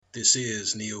This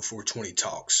is Neo 420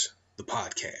 Talks, the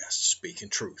podcast speaking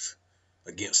truth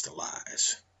against the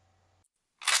lies.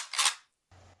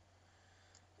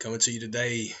 Coming to you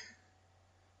today,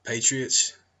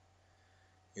 Patriots.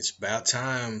 It's about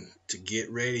time to get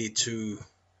ready to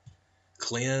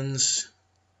cleanse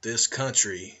this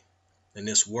country and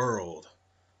this world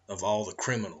of all the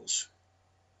criminals,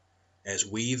 as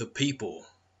we the people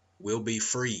will be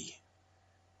free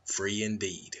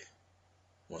indeed,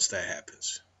 once that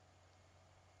happens.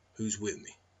 Who's with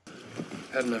me?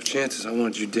 Had enough chances. I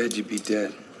wanted you dead, you'd be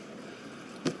dead.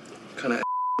 What kind of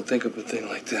would think up a thing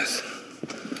like this?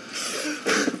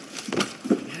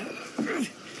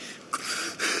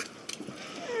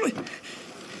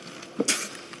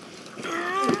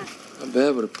 Not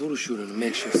bad with a poodle shooter and a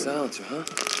makeshift silencer, huh?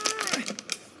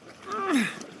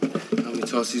 Let me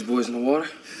toss these boys in the water?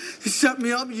 You shut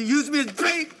me up, you used me as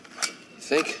bait! You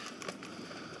think?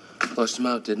 Flushed them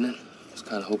out, didn't it? I was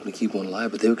kind of hoping to keep one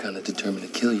alive, but they were kind of determined to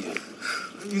kill you.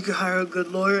 You can hire a good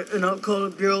lawyer, and I'll call the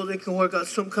bureau. They can work out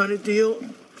some kind of deal.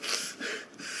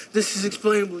 This is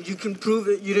explainable. You can prove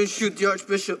it. You didn't shoot the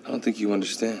Archbishop. I don't think you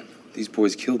understand. These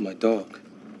boys killed my dog.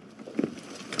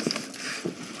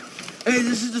 Hey,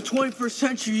 this is the 21st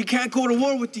century. You can't go to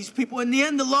war with these people. In the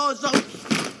end, the law is up.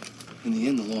 In the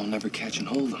end, the law will never catch and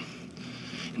hold them.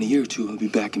 In a year or two, I'll be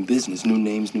back in business. New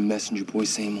names, new messenger boys,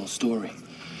 same old story.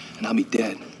 And I'll be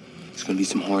dead. It's gonna be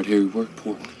some hard, hairy work,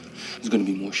 Pork. There's gonna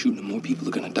be more shooting and more people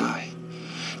are gonna die.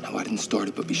 Now, I didn't start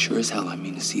it, but be sure as hell I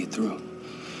mean to see it through.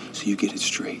 So you get it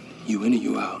straight. You in or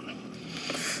you out.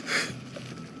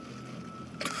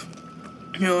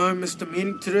 You know, I missed a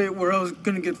meeting today where I was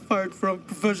gonna get fired from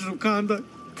professional conduct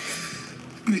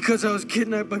because I was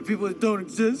kidnapped by people that don't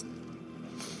exist.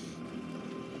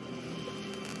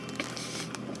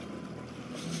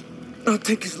 I'll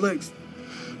take his legs.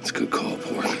 It's a good call,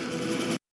 Pork.